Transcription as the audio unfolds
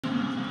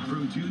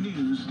KMYU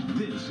News,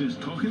 this is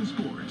Talkin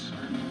Sports,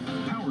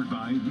 powered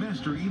by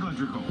Master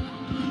Electrical.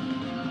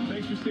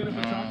 Thanks for standing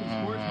up for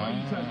Talkin Sports, my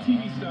Utah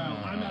TV style.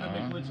 I'm Adam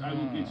Mikulich. I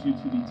will get you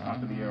to the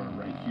top of the hour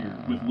right here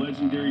with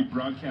legendary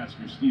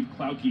broadcaster Steve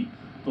Klauke.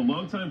 The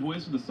longtime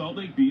voice of the Salt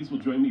Lake Bees will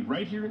join me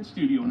right here in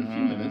studio in a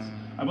few minutes.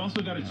 I've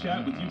also got a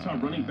chat with Utah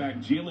running back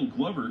Jalen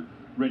Glover,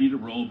 ready to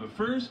roll. But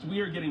first, we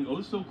are getting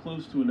oh so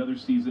close to another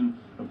season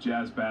of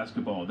Jazz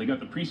basketball. They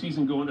got the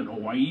preseason going in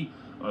Hawaii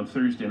on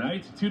Thursday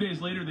night. 2 days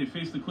later, they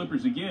face the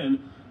Clippers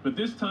again, but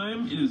this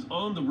time it is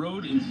on the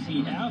road in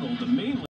Seattle, the main